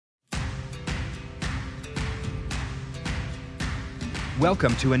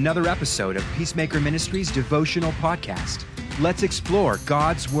Welcome to another episode of Peacemaker Ministries devotional podcast. Let's explore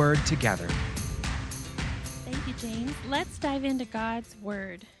God's Word together. Thank you, James. Let's dive into God's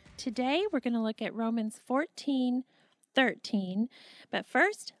Word. Today, we're going to look at Romans 14:13. But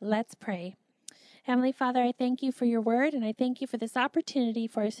first, let's pray. Heavenly Father, I thank you for your Word, and I thank you for this opportunity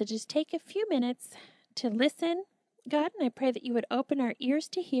for us to just take a few minutes to listen, God, and I pray that you would open our ears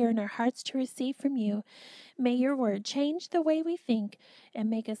to hear and our hearts to receive from you. May your word change the way we think and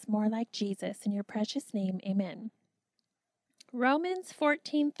make us more like Jesus. In your precious name, amen. Romans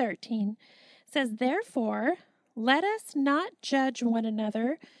 14:13 says, "Therefore, let us not judge one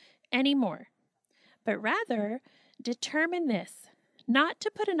another anymore, but rather determine this, not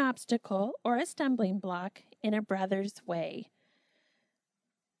to put an obstacle or a stumbling block in a brother's way."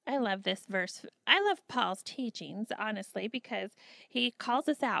 I love this verse. I love Paul's teachings, honestly, because he calls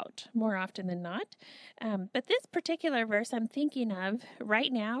us out more often than not. But this particular verse I'm thinking of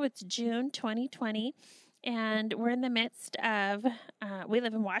right now, it's June 2020, and we're in the midst of, we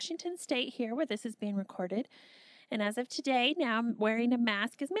live in Washington State here where this is being recorded. And as of today, now wearing a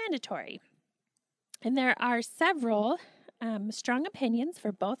mask is mandatory. And there are several strong opinions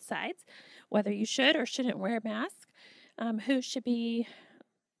for both sides, whether you should or shouldn't wear a mask, who should be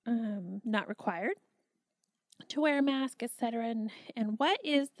not required to wear a mask, etc., and what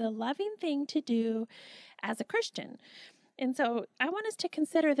is the loving thing to do as a Christian. And so I want us to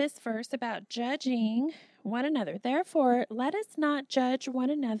consider this verse about judging one another. Therefore, let us not judge one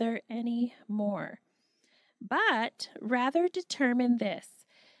another anymore, but rather determine this,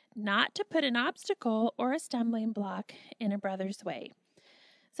 not to put an obstacle or a stumbling block in a brother's way.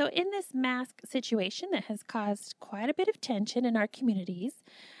 So in this mask situation that has caused quite a bit of tension in our communities,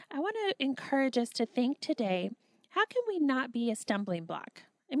 I want to encourage us to think today, how can we not be a stumbling block?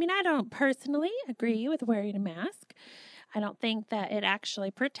 I mean, I don't personally agree with wearing a mask. I don't think that it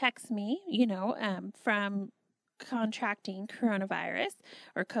actually protects me, from contracting coronavirus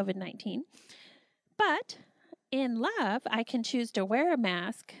or COVID-19. But in love, I can choose to wear a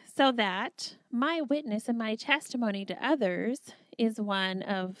mask so that my witness and my testimony to others is one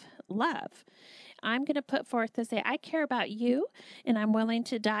of love. I'm going to put forth to say, I care about you, and I'm willing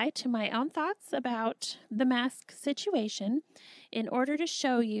to die to my own thoughts about the mask situation in order to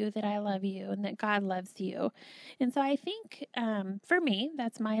show you that I love you and that God loves you. And so I think, for me,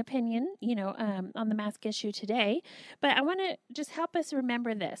 that's my opinion, on the mask issue today. But I want to just help us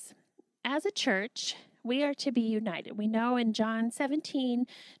remember this. As a church, we are to be united. We know in John 17,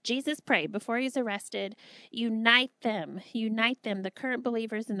 Jesus prayed before he was arrested, unite them, the current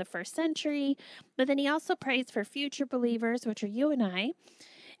believers in the first century. But then he also prays for future believers, which are you and I.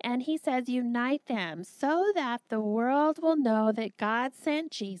 And he says, unite them so that the world will know that God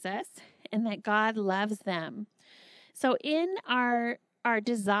sent Jesus and that God loves them. So in our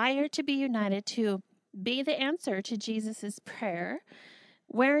desire to be united, to be the answer to Jesus's prayer,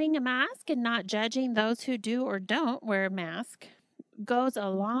 wearing a mask and not judging those who do or don't wear a mask goes a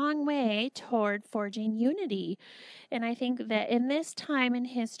long way toward forging unity. And I think that in this time in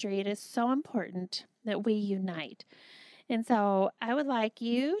history, it is so important that we unite. And so I would like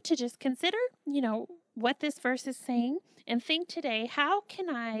you to just consider, what this verse is saying and think today, how can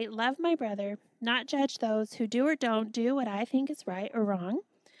I love my brother, not judge those who do or don't do what I think is right or wrong?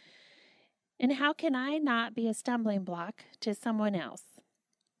 And how can I not be a stumbling block to someone else?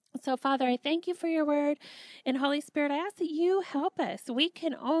 So, Father, I thank you for your word. And Holy Spirit, I ask that you help us. We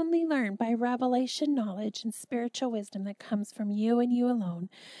can only learn by revelation knowledge and spiritual wisdom that comes from you and you alone.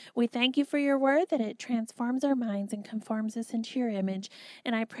 We thank you for your word, that it transforms our minds and conforms us into your image.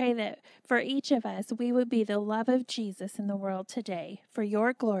 And I pray that for each of us, we would be the love of Jesus in the world today. For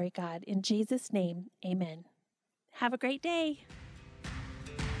your glory, God. In Jesus' name, amen. Have a great day.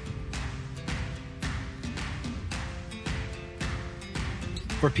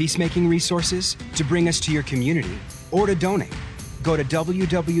 For peacemaking resources, to bring us to your community, or to donate, go to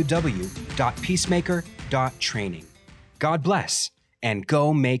www.peacemaker.training. God bless, and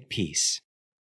go make peace.